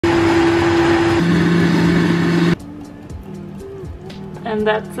And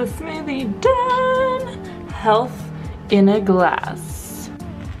that's the smoothie done! Health in a glass.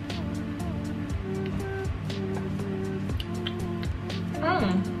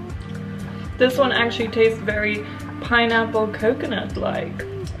 This one actually tastes very pineapple coconut-like.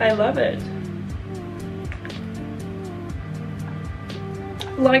 I love it.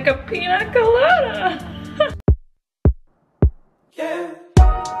 Like a pina colada! Yeah.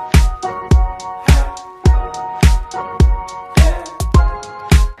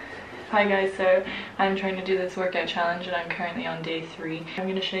 Hi guys, so I'm trying to do this workout challenge and I'm currently on day 3. I'm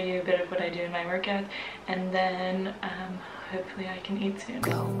going to show you a bit of what I do in my workout and then hopefully I can eat soon.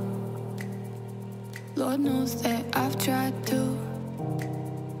 Lord knows that I've tried to.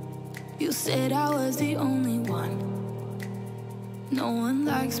 You said I was the only one. No one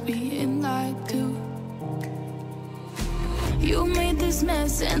likes being lied to. You made this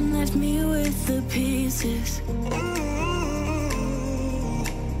mess and left me with the pieces.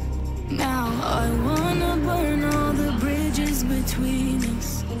 Now I wanna burn all the bridges between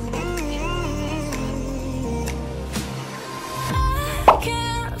us. I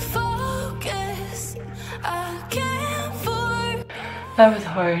can't focus, I can't forget. That was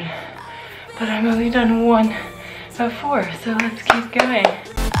hard, but I've only done 1 of 4, so let's keep going.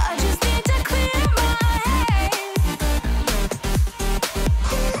 I just need to clear my head.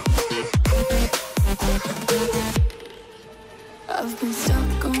 I've been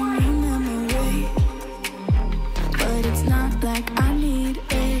stuck on a memory, but it's not like I need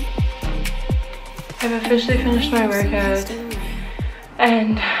it. I've officially finished my workout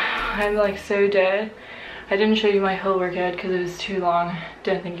and I'm like so dead. I didn't show you my whole workout because it was too long.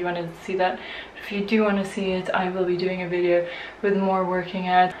 Don't think you wanted to see that. If you do want to see it, I will be doing a video with more working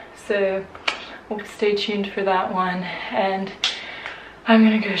out. So stay tuned for that one. And I'm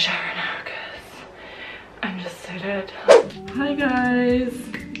gonna go shower now because I'm just so dead. Hi guys.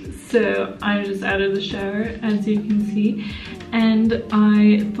 So I'm just out of the shower as you can see. And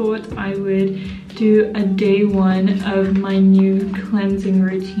I thought I would do a day 1 of my new cleansing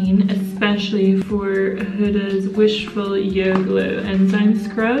routine, especially for Huda's Wishful Yo Glow Enzyme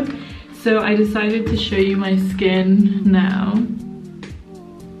Scrub. So I decided to show you my skin now.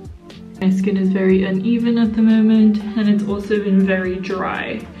 My skin is very uneven at the moment and it's also been very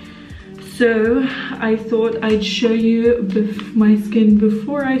dry. So I thought I'd show you my skin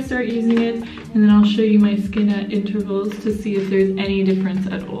before I start using it, and then I'll show you my skin at intervals to see if there's any difference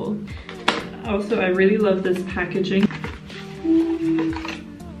at all. Also, I really love this packaging.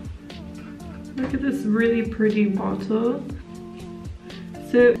 Look at this really pretty bottle.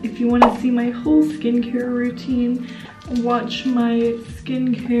 So if you want to see my whole skincare routine, watch my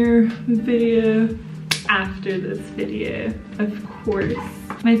skincare video after this video, of course.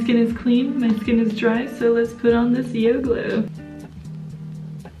 My skin is clean, my skin is dry, so let's put on this Yo Glow.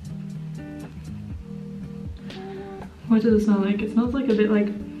 What does it smell like? It smells like a bit like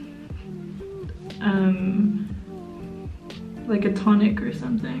a tonic or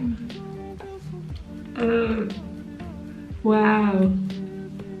something. Wow.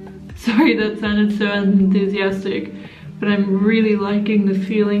 Sorry that sounded so unenthusiastic, but I'm really liking the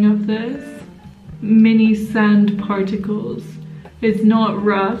feeling of this. Mini sand particles. It's not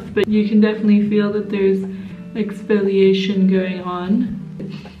rough, but you can definitely feel that there's exfoliation going on.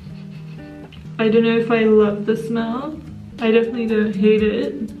 I don't know if I love the smell. I definitely don't hate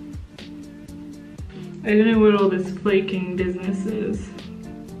it. I don't know what all this flaking business is.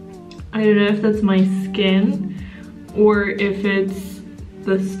 I don't know if that's my skin or if it's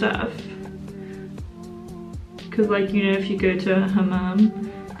the stuff. Cause like, you know, if you go to a hammam,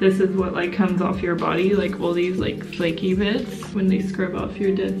 this is what like comes off your body, like all these like flaky bits when they scrub off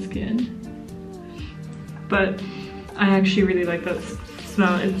your dead skin. But I actually really like that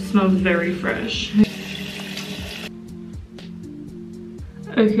smell. It smells very fresh.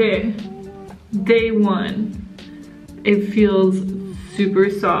 Okay, day 1. It feels super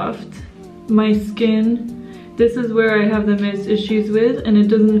soft. My skin, this is where I have the most issues with, and it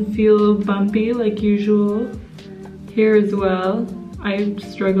doesn't feel bumpy like usual. Here as well, I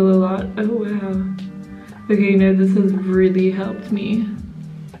struggle a lot. Oh wow. Okay, no, this has really helped me.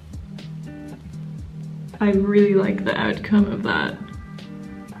 I really like the outcome of that.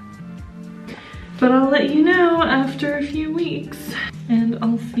 But I'll let you know after a few weeks. And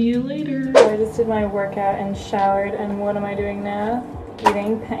I'll see you later. So I just did my workout and showered, and what am I doing now?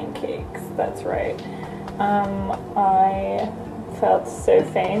 Eating pancakes, that's right. I felt so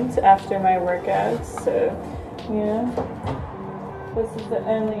faint after my workout, so yeah, this is the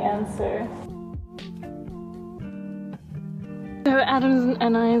only answer. So Adam's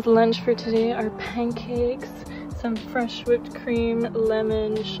and I's lunch for today are pancakes. some fresh whipped cream,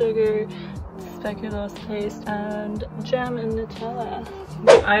 lemon, sugar, speculoos paste, and jam and Nutella.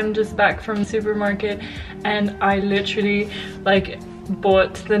 I'm just back from the supermarket and I literally like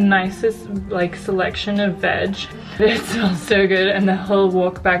bought the nicest like selection of veg. It smells so good, and the whole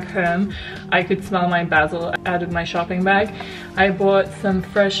walk back home I could smell my basil out of my shopping bag. I bought some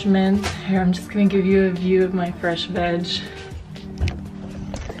fresh mint. Here, I'm just gonna give you a view of my fresh veg.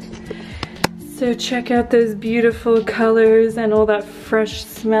 So check out those beautiful colors and all that fresh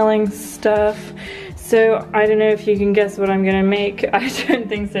smelling stuff. So I don't know if you can guess what I'm gonna make. I don't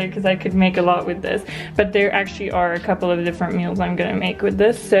think so, because I could make a lot with this, but there actually are a couple of different meals I'm gonna make with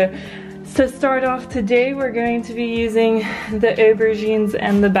this. So to start off today, we're going to be using the aubergines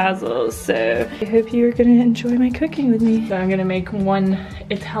and the basil. So I hope you're gonna enjoy my cooking with me. So I'm gonna make one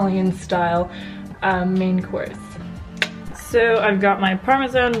Italian style main course. So I've got my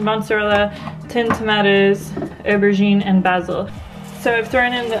Parmesan, mozzarella, tinned tomatoes, aubergine, and basil. So I've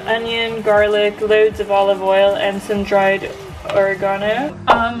thrown in the onion, garlic, loads of olive oil, and some dried oregano.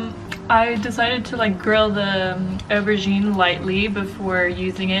 I decided to like grill the aubergine lightly before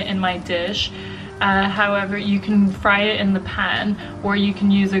using it in my dish. However, you can fry it in the pan, or you can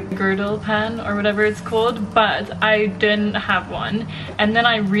use a girdle pan or whatever it's called, but I didn't have one. And then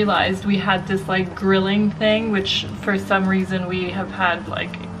I realized we had this like grilling thing, which for some reason we have had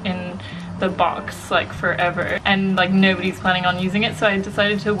like in the box like forever, and like nobody's planning on using it, so I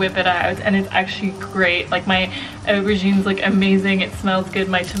decided to whip it out, and it's actually great. Like my aubergine's like amazing, it smells good,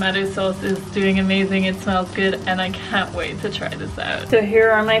 my tomato sauce is doing amazing, it smells good, and I can't wait to try this out. So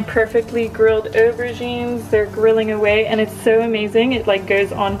here are my perfectly grilled aubergines. They're grilling away, and it's so amazing, it like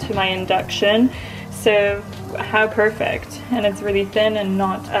goes onto my induction. So how perfect, and it's really thin and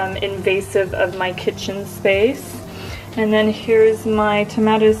not invasive of my kitchen space. And then here's my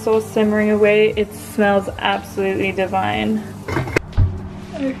tomato sauce simmering away. It smells absolutely divine.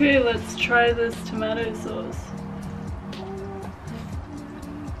 Okay, let's try this tomato sauce.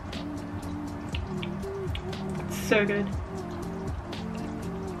 It's so good.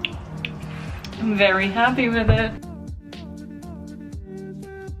 I'm very happy with it.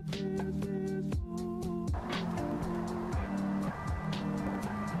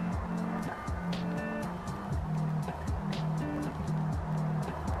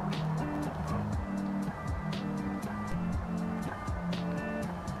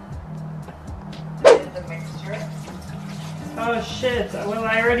 Oh shit, well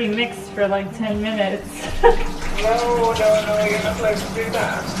I already mixed for like 10 minutes. No, you're not supposed to do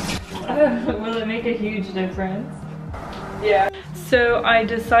that. Will it make a huge difference? Yeah. So I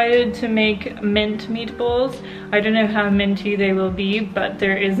decided to make mint meatballs. I don't know how minty they will be, but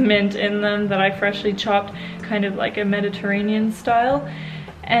there is mint in them that I freshly chopped, kind of like a Mediterranean style,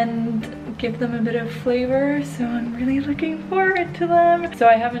 and give them a bit of flavor, so I'm really looking forward to them. So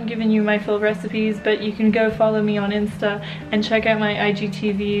I haven't given you my full recipes, but you can go follow me on Insta and check out my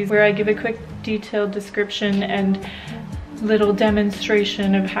IGTVs, where I give a quick detailed description and little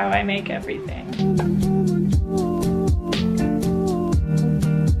demonstration of how I make everything.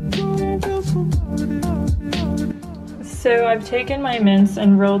 So I've taken my mince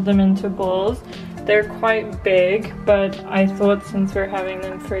and rolled them into balls. They're quite big, but I thought since we're having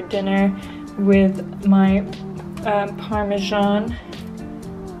them for dinner with my Parmesan,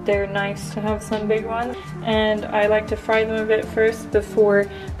 they're nice to have some big ones. And I like to fry them a bit first before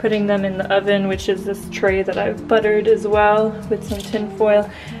putting them in the oven, which is this tray that I've buttered as well with some tin foil,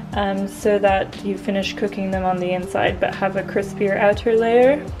 so that you finish cooking them on the inside but have a crispier outer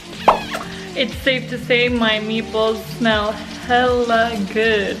layer. It's safe to say my meatballs smell hella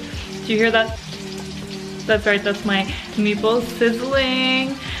good. Do you hear that? That's right, that's my meatballs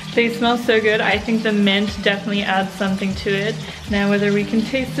sizzling. They smell so good. I think the mint definitely adds something to it. Now whether we can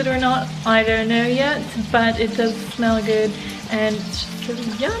taste it or not, I don't know yet, but it does smell good and it's so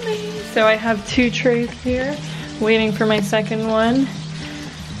yummy. So I have 2 trays here, waiting for my second one.